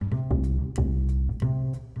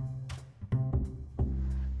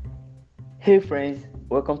Hey friends,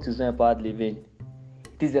 welcome to Zone Empowered Living.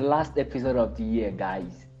 It is the last episode of the year,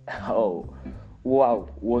 guys. Oh, wow,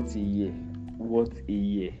 what a year! What a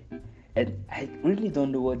year! And I really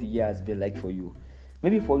don't know what the year has been like for you.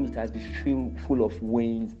 Maybe for you it has been full of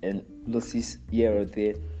wins and losses here or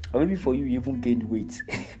there, or maybe for you even gained weight.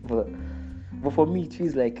 but but for me it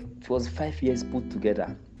feels like it was 5 years put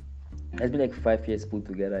together. It's been like 5 years put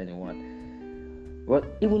together in one. Well,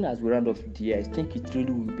 even as we round off the year, I think it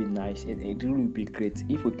really will be nice and it really will be great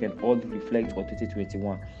if we can all reflect on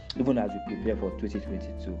 2021, even as we prepare for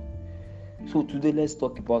 2022. So today, let's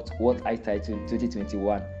talk about what I titled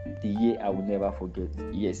 2021, the year I will never forget.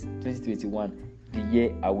 Yes, 2021, the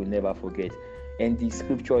year I will never forget. And the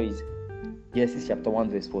scripture is Genesis chapter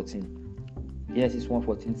 1, verse 14. Genesis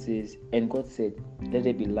 1:14 says, "And God said, let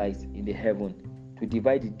there be light in the heaven to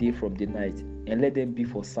divide the day from the night, and let them be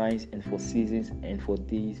for signs and for seasons and for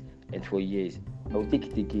days and for years." I will take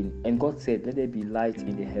it again. And God said, let there be light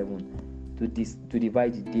in the heaven to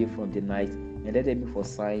divide the day from the night, and let them be for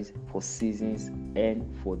signs, for seasons, and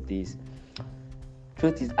for days.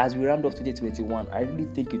 Truth is, as we round off 2021, I really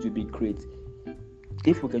think it will be great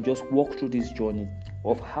if we can just walk through this journey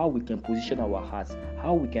of how we can position our hearts,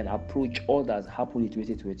 how we can approach all that's happened in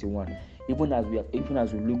 2021, even as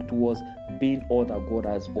we look towards being all that God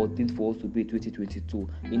has ordained for us to be in 2022,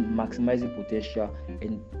 in maximizing potential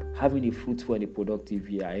and having a fruitful and a productive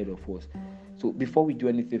year ahead of us. So before we do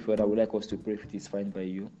anything further, I would like us to pray if it is fine by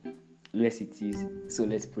you. Yes, it is. So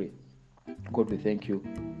let's pray. God, we thank you.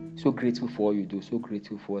 So grateful for all you do, so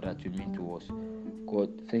grateful for all that you mean to us. God,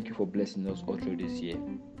 thank you for blessing us all through this year.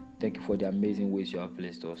 Thank you for the amazing ways you have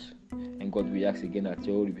blessed us. And God, we ask again that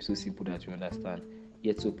your will be so simple that we understand,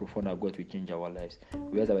 yet so profound that God will change our lives.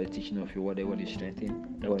 We ask about the teaching of your word, everyone is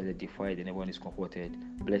strengthened, everyone is edified, and everyone is comforted.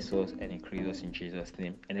 Bless us and increase us in Jesus'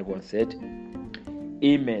 name. And everyone said,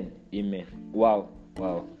 Amen. Amen. Wow.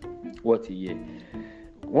 What a year.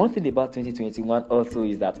 One thing about 2021 also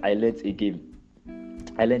is that I learned a game,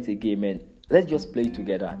 and let's just play it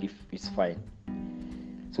together if it's fine.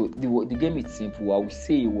 So the game is simple. I will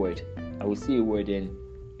say a word, and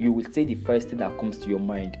you will say the first thing that comes to your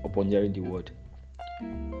mind upon hearing the word.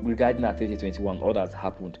 Regarding our 2021, all that's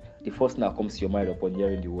happened, the first thing that comes to your mind upon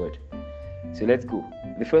hearing the word. So let's go.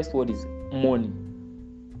 The first word is money.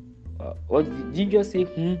 What did you just say?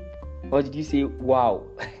 Or did you say wow?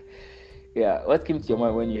 Yeah, what came to your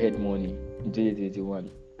mind when you heard money in 2021?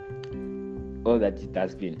 All that it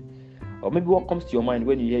has been. Or maybe what comes to your mind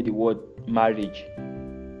when you hear the word marriage?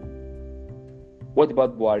 What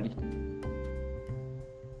about Buhari?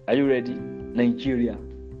 Are you ready? Nigeria.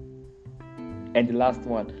 And the last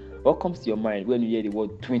one, what comes to your mind when you hear the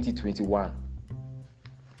word 2021?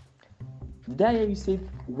 Did I hear you say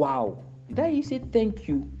wow? Did I hear you say thank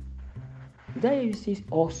you? Did I hear you say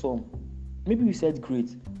awesome? Maybe you said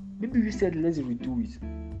great. Maybe you said let's redo it.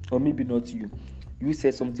 Or maybe not you. You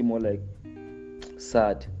said something more like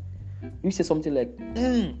sad. You said something like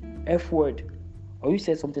F word. Or you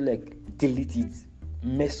said something like delete it,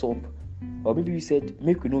 mess up. Or maybe you said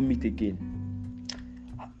make we not meet again.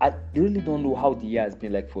 I really don't know how the year has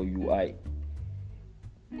been like for you. I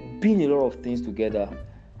been a lot of things together.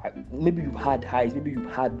 Maybe you've had highs, maybe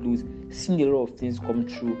you've had lows, seen a lot of things come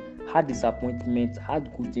true, had disappointments,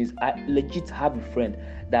 had good things. I legit have a friend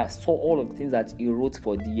that saw all of the things that he wrote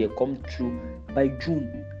for the year come true by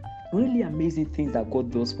June. Really amazing things that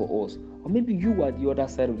God does for us. Or maybe you are the other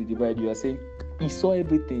side of the divide. You are saying, he saw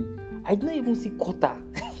everything. I didn't even see quarter.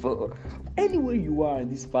 But anywhere you are in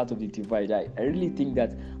this part of the divide, I really think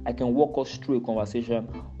that I can walk us through a conversation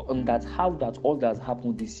on that, how that all that has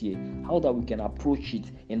happened this year, how that we can approach it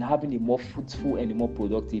in having a more fruitful and a more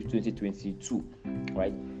productive 2022,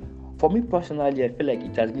 right? For me personally, I feel like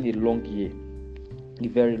it has been a long year, a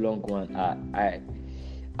very long one. I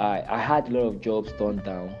had a lot of jobs turned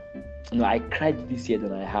down. I cried this year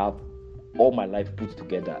than I have all my life put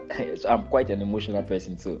together. So I'm quite an emotional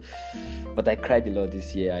person, but I cried a lot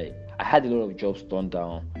this year. I had a lot of jobs turned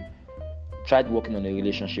down. Tried working on a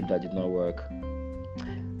relationship that did not work.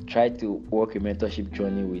 Tried to work a mentorship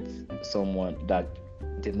journey with someone that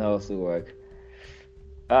did not also work.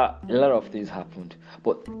 A lot of things happened,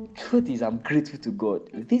 but truth is, I'm grateful to God.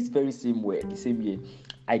 This very same year,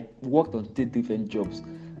 I worked on 3 different jobs.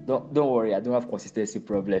 Don't worry, I don't have consistency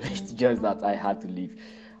problem. It's just that I had to leave.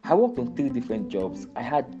 I worked on 3 different jobs. I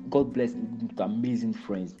had, God bless me, with amazing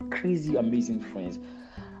friends, crazy amazing friends.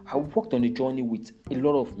 I worked on a journey with a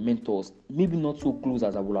lot of mentors, maybe not so close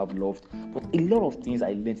as I would have loved, but a lot of things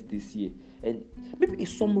I learned this year. And maybe a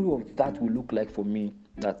summary of that will look like for me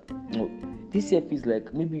that this year feels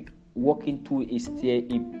like maybe walking through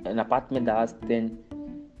an apartment that has 10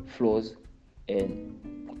 floors,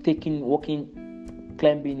 and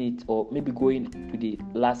climbing it, or maybe going to the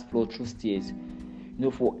last floor through stairs.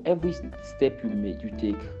 For every step you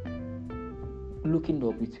take, looking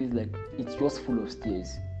up, it feels like it's just full of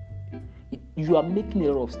stairs. You are making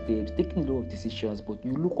a lot of steps, taking a lot of decisions, but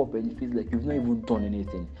you look up and it feels like you've not even done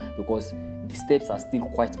anything, because the steps are still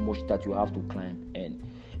quite much that you have to climb. And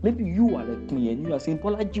maybe you are like me and you are saying,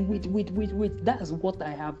 Bolaji, wait, that's what I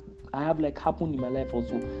have like happened in my life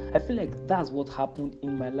also. I feel like that's what happened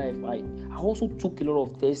in my life. I also took a lot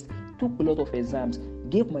of tests, took a lot of exams,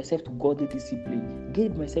 gave myself to godly discipline,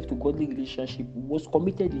 gave myself to godly relationship, was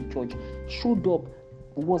committed in church, showed up,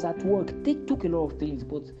 was at work, took a lot of things,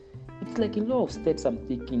 but it's like a lot of steps I'm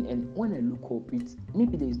taking, and when I look up,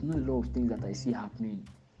 maybe there's not a lot of things that I see happening.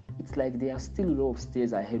 It's like there are still a lot of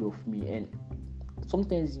stairs ahead of me, and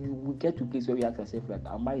sometimes you will get to a place where you ask yourself, like,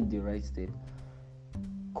 am I in the right step?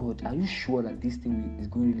 God, are you sure that this thing is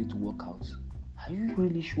going really to work out? Are you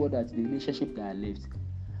really sure that the relationship that I left,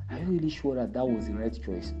 are you really sure that was the right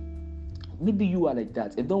choice? Maybe you are like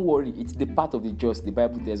that, and don't worry, it's the path of the just. The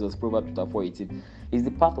Bible tells us, Proverbs 4:18, it's the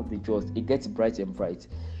path of the just. It gets bright and bright.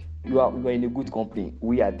 You are in a good company.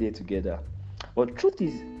 We are there together. But truth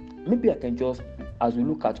is, maybe I can just, as we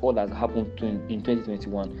look at all that has happened in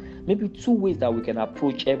 2021, maybe 2 ways that we can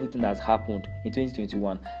approach everything that's happened in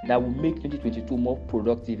 2021 that will make 2022 more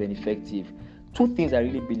productive and effective. 2 things I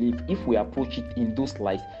really believe, if we approach it in those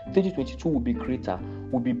lights, 2022 will be greater,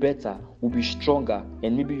 will be better, will be stronger,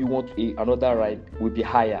 and maybe you want another ride, will be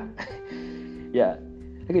higher. Yeah.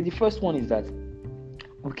 Okay, the first one is that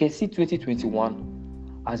we can see 2021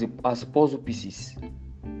 as puzzle pieces,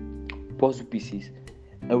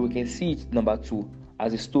 and we can see it, number 2,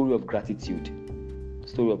 as a story of gratitude.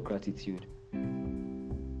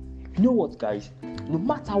 You know what, guys? No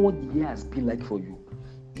matter what the year has been like for you,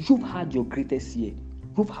 you've had your greatest year,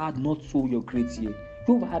 you've had not so your great year,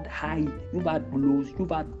 you've had high, you've had lows,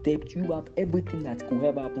 you've had debt, you have everything that could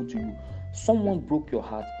ever happen to you. Someone broke your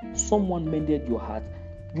heart, someone mended your heart,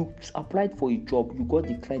 you applied for a job, you got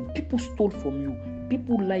declined, people stole from you,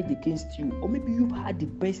 people lied against you, or maybe you've had the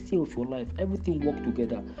best year of your life. Everything worked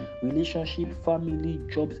together, relationship, family,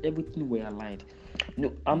 jobs, everything were aligned.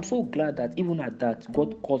 I'm so glad that even at that,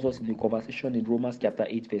 God calls us in the conversation in Romans chapter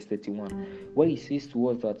 8 verse 31, where he says to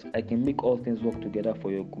us that I can make all things work together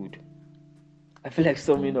for your good. I feel like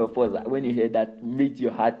so many of us, when you hear that, made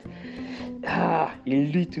your heart a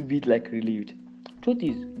little bit like relieved. Truth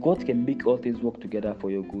is, God can make all things work together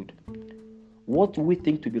for your good. What we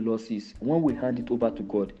think to be losses, when we hand it over to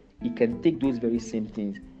God, he can take those very same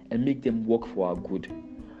things and make them work for our good.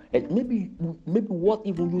 And maybe what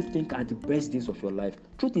even you think are the best days of your life,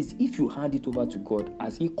 truth is, if you hand it over to God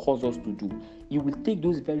as he calls us to do, he will take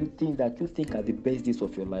those very things that you think are the best days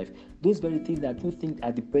of your life, those very things that you think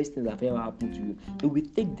are the best things that have ever happened to you, he will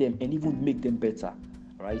take them and even make them better,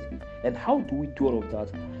 right? And how do we do all of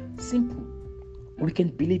that? Simple. We can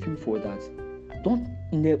believe him for that. Don't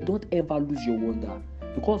ever lose your wonder.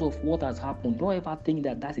 Because of what has happened, don't ever think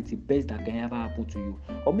that is the best that can ever happen to you.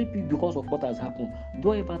 Or maybe because of what has happened,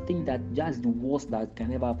 don't ever think that that's the worst that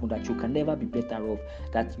can ever happen, that you can never be better off,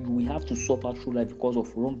 that you will have to suffer through life because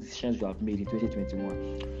of wrong decisions you have made in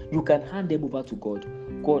 2021. You can hand them over to God.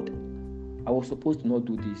 God, I was supposed to not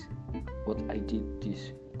do this, but I did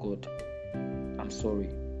this. God, I'm sorry.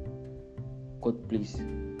 God, please,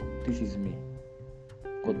 this is me.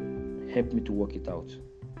 God, help me to work it out.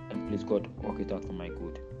 And please, God, work it out for my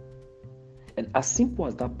good. And as simple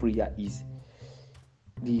as that prayer is,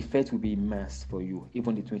 the effect will be immense for you,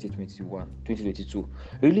 even in 2022.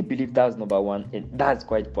 I really believe that's number 1, and that's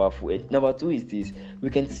quite powerful. And number 2 is this: we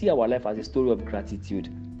can see our life as a story of gratitude.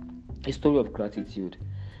 A story of gratitude.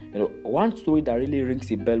 One story that really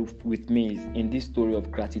rings a bell with me is in this story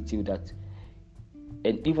of gratitude that,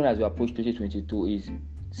 and even as we approach 2022, is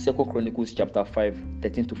 2 Chronicles chapter 5,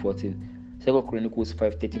 13 to 14. 2 Chronicles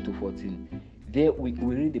 5, 13 to 14. There we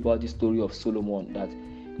read about the story of Solomon,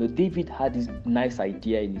 that David had this nice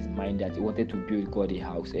idea in his mind that he wanted to build God a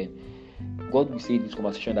house, and God will say in this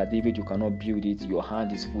conversation that, David, you cannot build it, your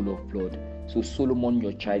hand is full of blood. So Solomon,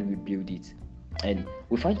 your child, will build it. And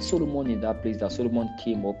we find Solomon in that place, that Solomon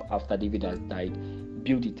came up after David has died,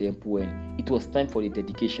 built the temple, and it was time for the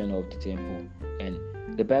dedication of the temple. And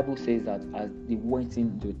the Bible says that as they went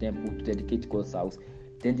into the temple to dedicate God's house,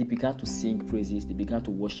 then they began to sing praises, they began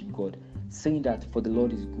to worship God, saying that for the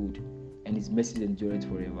Lord is good and his mercies endureth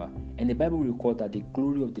forever. And the Bible records that the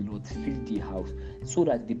glory of the Lord filled the house, so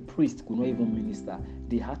that the priest could not even minister.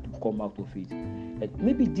 They had to come out of it. And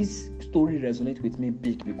maybe this story resonates with me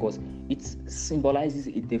big because it symbolizes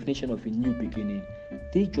a definition of a new beginning.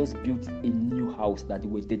 They just built a new house that they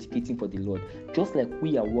were dedicating for the Lord, just like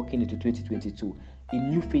we are walking into 2022. A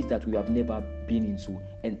new faith that we have never been into,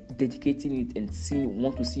 and dedicating it and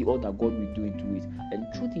want to see all that God will do into it. And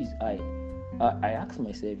truth is, I ask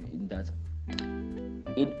myself in that,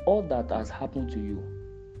 in all that has happened to you,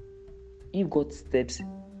 if God steps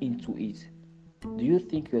into it, do you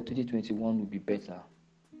think your 2021 will be better?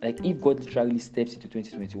 Like if God literally steps into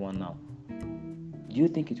 2021 now, do you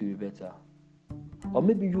think it will be better? Or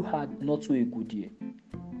maybe you had not so a good year.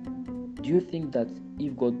 Do you think that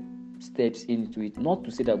if God steps into it, not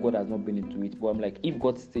to say that God has not been into it, but I'm like,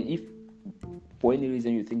 if for any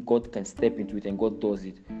reason you think God can step into it and God does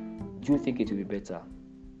it, do you think it will be better?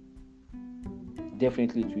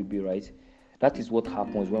 Definitely it will be, right? That is what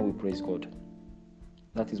happens when we praise God.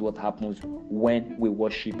 That is what happens when we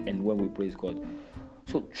worship and when we praise God.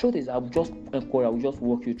 So truth is, I will just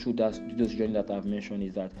walk you through this journey that I've mentioned.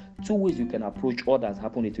 Is that 2 ways you can approach all that's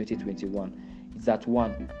happened in 2021. Is that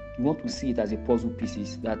one, you want to see it as a puzzle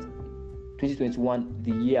pieces, that 2021,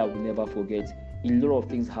 the year I will never forget. A lot of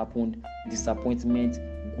things happened, disappointment,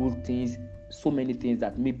 good things, so many things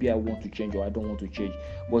that maybe I want to change or I don't want to change.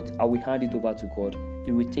 But I will hand it over to God.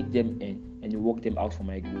 He will take them in and He will work them out for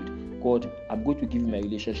my good. God, I'm going to give you my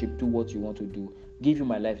relationship, do what you want to do. Give you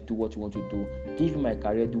my life, do what you want to do. Give you my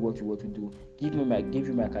career, do what you want to do. Give you my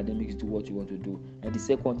academics, do what you want to do. And the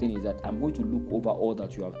second thing is that I'm going to look over all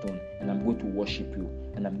that you have done, and I'm going to worship you,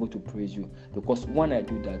 and I'm going to praise you. Because when I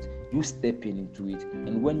do that, you step into it.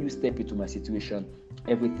 And when you step into my situation,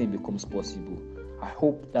 everything becomes possible. I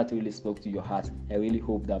hope that really spoke to your heart. I really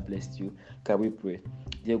hope that blessed you. Can we pray?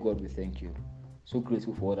 Dear God, we thank you. So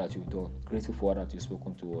grateful for all that you've done. Grateful for all that you've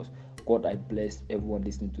spoken to us. God, I bless everyone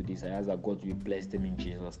listening to this. I ask that God, you bless them in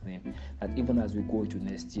Jesus' name. That even as we go into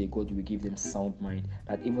next year, God, you will give them sound mind.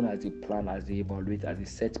 That even as they plan, as they evaluate, as they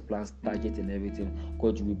set plans, target and everything,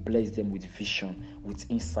 God, you will bless them with vision, with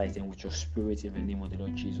insight, and with your spirit in the name of the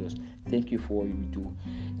Lord Jesus. Thank you for what you will do.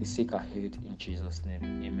 The sake ahead in Jesus' name.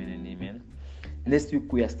 Amen and amen. Next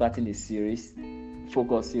week, we are starting a series,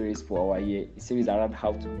 focus series for our year. A series around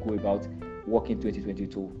how to go about working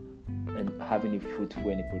 2022 and having a fruitful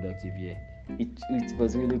and a productive year. It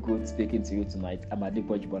was really good speaking to you tonight. I'm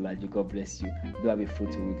Adepoju Bolaji. God bless you. Do have a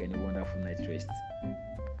fruitful week and a wonderful night rest.